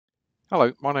Hello,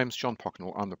 my name is John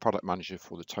Pocknell. I'm the product manager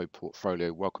for the Toad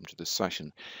portfolio. Welcome to this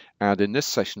session. And in this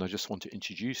session, I just want to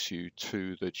introduce you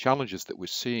to the challenges that we're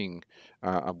seeing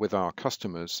with our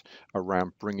customers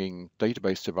around bringing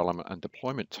database development and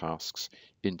deployment tasks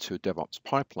into a DevOps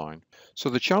pipeline. So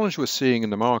the challenge we're seeing in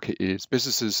the market is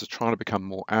businesses are trying to become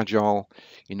more agile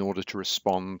in order to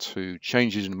respond to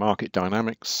changes in market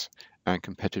dynamics and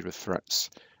competitive threats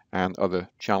and other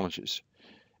challenges.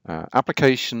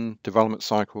 Application development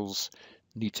cycles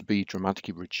need to be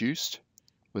dramatically reduced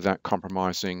without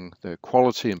compromising the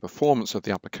quality and performance of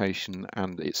the application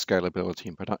and its scalability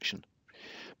in production.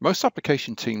 Most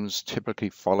application teams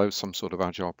typically follow some sort of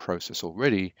agile process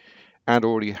already and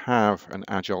already have an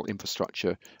agile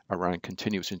infrastructure around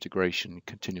continuous integration,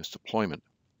 continuous deployment.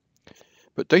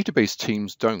 But database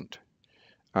teams don't.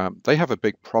 They have a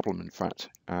big problem, in fact,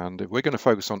 and we're going to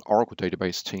focus on Oracle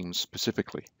database teams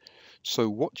specifically. So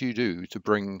what do you do to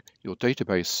bring your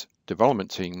database development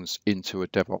teams into a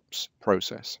DevOps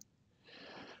process?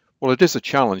 Well, it is a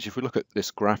challenge. If we look at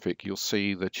this graphic, you'll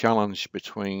see the challenge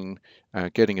between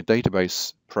getting a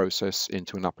database process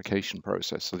into an application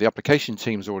process. So the application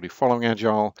team is already following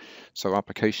Agile, so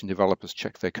application developers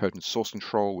check their code in source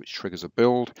control, which triggers a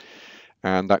build,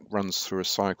 and that runs through a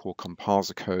cycle, compiles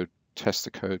the code, tests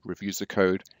the code, reviews the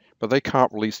code, but they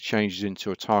can't release changes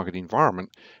into a target environment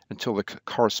until the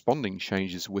corresponding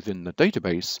changes within the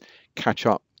database catch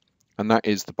up, and that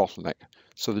is the bottleneck.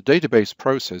 So the database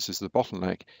process is the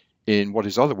bottleneck in what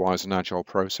is otherwise an agile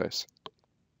process.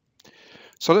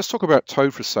 So let's talk about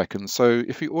Toad for a second. So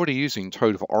if you're already using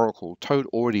Toad for Oracle, Toad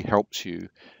already helps you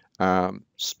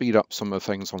speed up some of the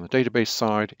things on the database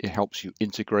side. It helps you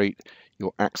integrate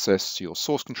your access to your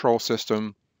source control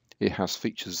system. It has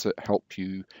features that help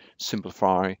you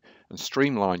simplify and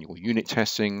streamline your unit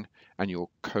testing and your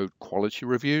code quality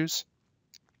reviews.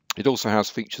 It also has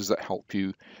features that help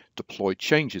you deploy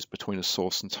changes between a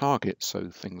source and target, so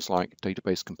things like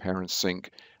database compare and sync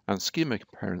and schema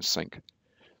compare and sync.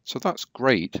 So that's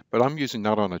great, but I'm using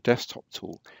that on a desktop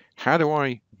tool. How do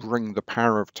I bring the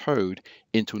power of Toad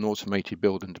into an automated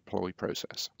build and deploy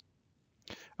process?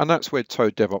 And that's where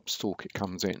Toad DevOps Toolkit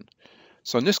comes in.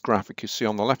 So in this graphic, you see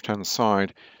on the left-hand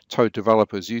side, Toad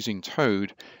developers using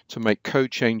Toad to make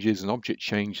code changes and object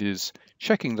changes,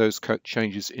 checking those code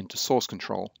changes into source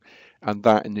control, and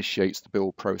that initiates the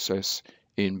build process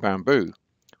in Bamboo.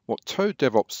 What Toad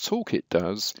DevOps Toolkit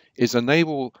does is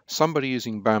enable somebody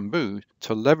using Bamboo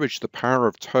to leverage the power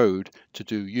of Toad to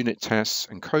do unit tests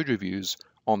and code reviews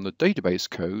on the database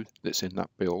code that's in that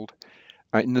build,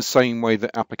 in the same way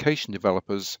that application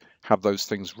developers have those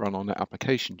things run on their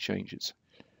application changes.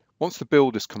 Once the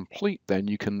build is complete, then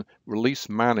you can release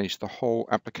manage the whole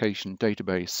application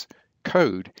database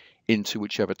code into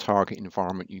whichever target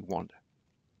environment you want.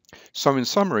 So in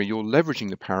summary, you're leveraging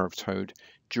the power of Toad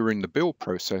during the build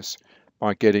process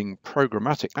by getting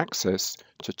programmatic access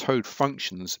to Toad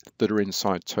functions that are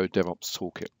inside Toad DevOps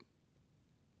Toolkit.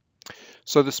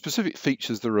 So the specific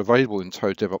features that are available in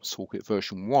Toad DevOps Toolkit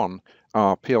version 1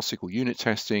 are PL/SQL unit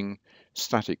testing,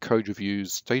 static code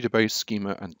reviews, database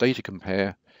schema and data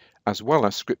compare, as well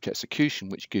as script execution,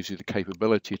 which gives you the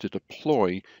capability to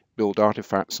deploy build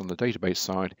artifacts on the database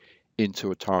side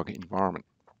into a target environment.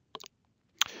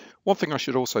 One thing I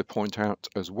should also point out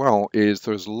as well is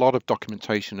there's a lot of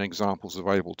documentation examples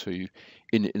available to you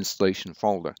in the installation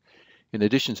folder. In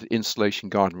addition to the installation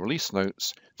guide and release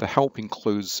notes, the help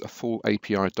includes a full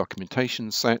API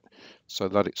documentation set, so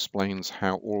that explains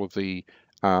how all of the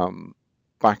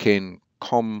back-end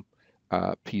COM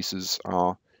pieces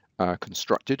are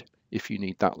constructed if you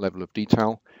need that level of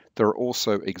detail. There are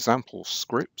also example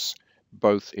scripts,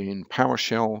 both in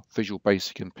PowerShell, Visual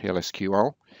Basic and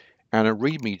PLSQL, and a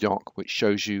README doc which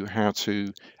shows you how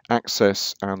to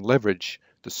access and leverage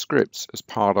the scripts as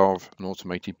part of an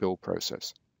automated build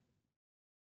process.